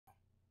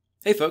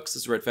Hey folks,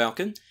 this is Red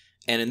Falcon,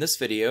 and in this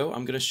video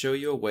I'm going to show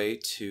you a way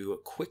to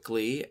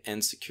quickly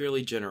and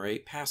securely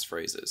generate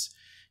passphrases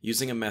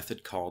using a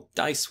method called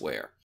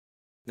diceware.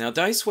 Now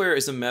diceware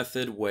is a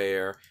method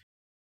where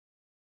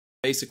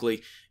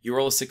basically you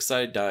roll a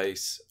six-sided die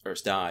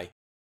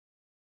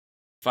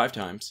 5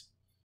 times,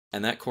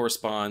 and that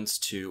corresponds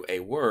to a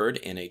word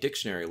in a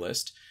dictionary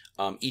list.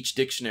 Each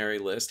dictionary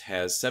list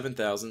has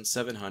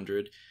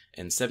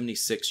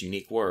 7,776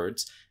 unique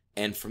words,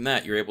 and from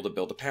that you're able to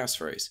build a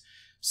passphrase.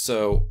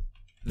 So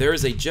there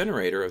is a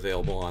generator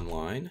available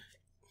online.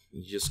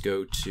 You just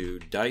go to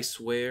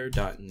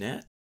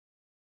diceware.net,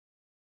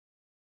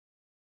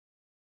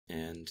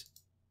 and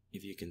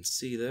if you can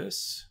see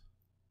this,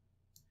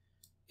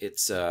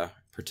 it's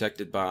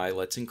protected by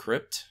Let's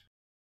Encrypt,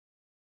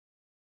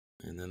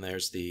 and then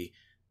there's the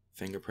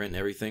fingerprint and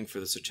everything for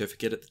the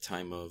certificate at the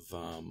time of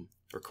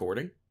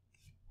recording.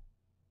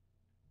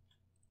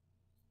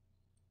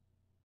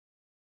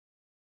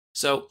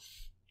 So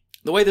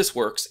the way this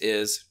works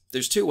is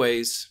there's 2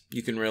 ways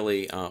you can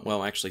really,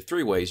 well actually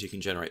 3 ways you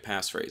can generate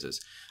passphrases.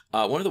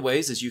 One of the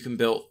ways is you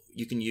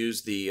can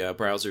use the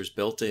browser's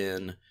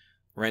built-in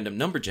random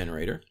number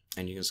generator,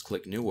 and you can just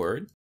click New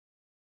Word,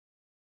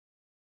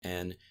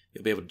 and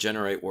you'll be able to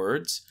generate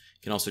words.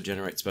 You can also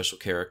generate special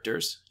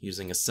characters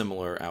using a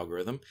similar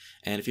algorithm,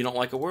 and if you don't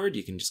like a word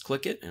you can just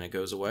click it and it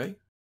goes away.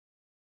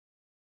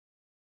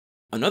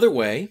 Another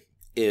way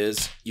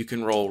is you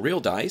can roll real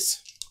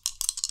dice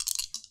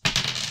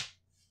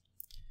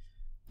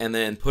and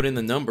then put in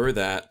the number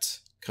that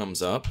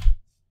comes up.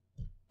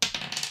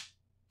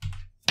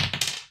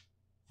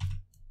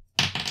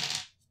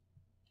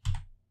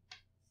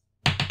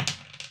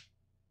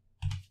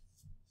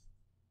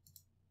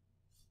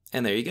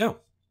 And there you go.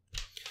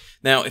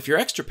 Now, if you're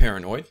extra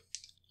paranoid,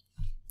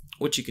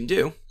 what you can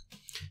do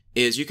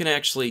is you can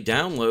actually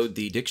download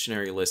the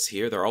dictionary lists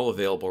here. They're all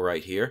available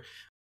right here.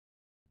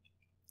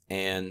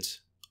 And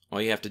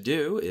all you have to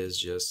do is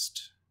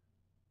just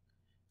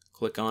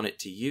click on it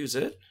to use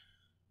it.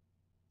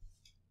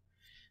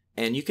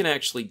 And you can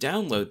actually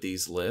download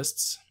these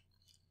lists.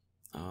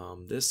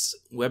 This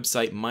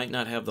website might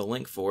not have the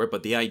link for it,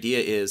 but the idea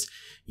is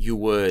you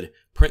would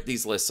print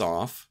these lists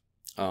off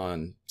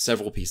on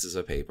several pieces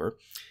of paper,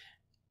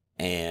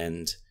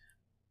 and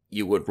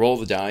you would roll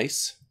the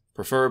dice,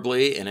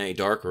 preferably in a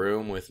dark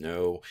room with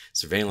no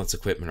surveillance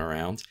equipment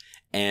around,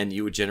 and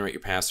you would generate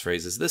your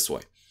passphrases this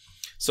way.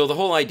 So the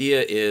whole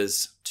idea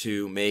is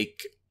to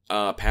make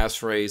a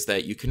passphrase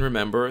that you can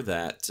remember,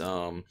 that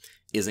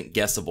isn't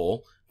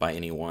guessable by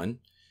anyone.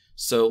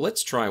 So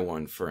let's try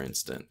one, for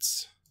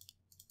instance.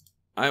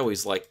 I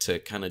always like to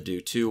kind of do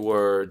 2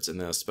 words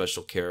and then a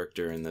special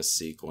character in this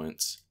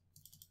sequence.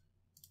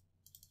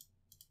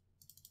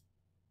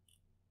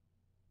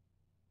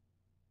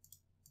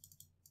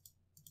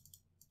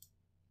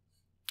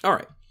 All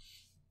right.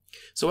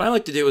 So what I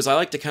like to do is I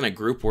like to kind of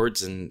group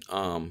words in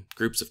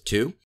groups of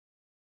 2.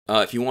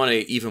 If you want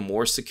an even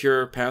more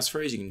secure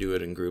passphrase, you can do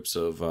it in groups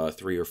of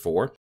 3 or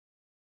 4.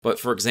 But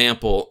for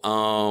example,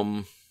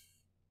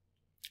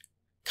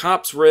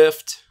 Cops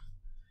rift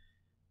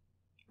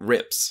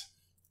rips.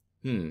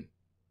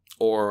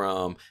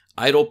 Or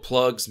idle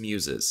plugs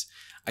muses.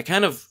 I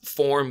kind of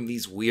form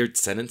these weird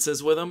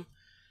sentences with them.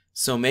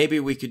 So maybe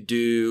we could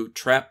do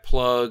trap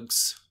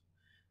plugs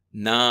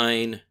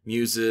 9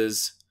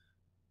 muses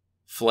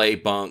flay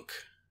bunk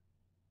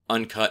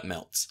uncut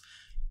melts.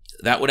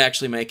 That would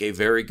actually make a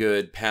very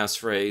good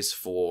passphrase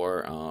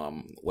for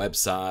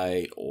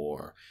website,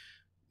 or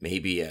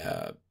maybe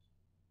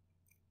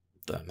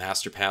the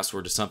master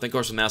password or something. Of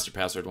course, the master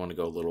password, I want to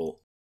go a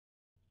little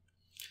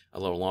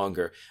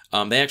longer.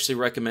 They actually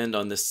recommend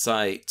on this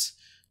site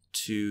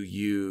to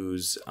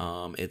use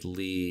at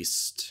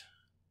least,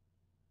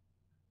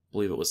 I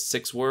believe it was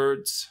 6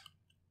 words.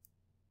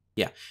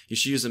 Yeah, you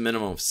should use a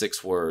minimum of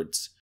 6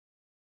 words.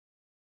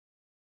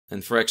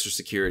 And for extra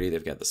security,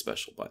 they've got the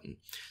special button.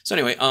 So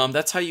anyway,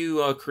 that's how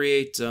you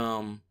create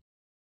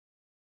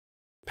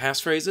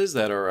passphrases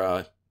that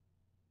are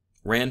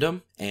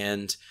random.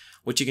 And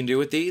what you can do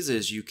with these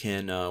is you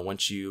can,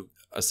 once you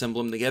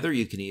assemble them together,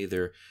 you can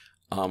either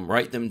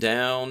write them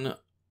down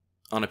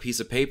on a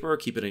piece of paper or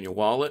keep it in your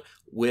wallet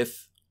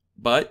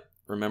but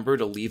remember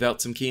to leave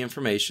out some key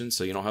information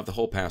so you don't have the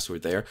whole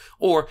password there.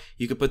 Or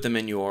you could put them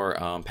in your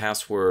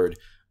password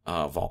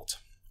vault.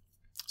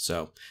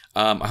 So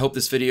I hope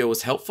this video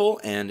was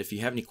helpful, and if you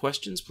have any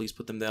questions, please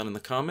put them down in the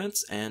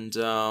comments. And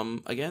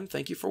again,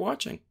 thank you for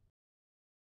watching.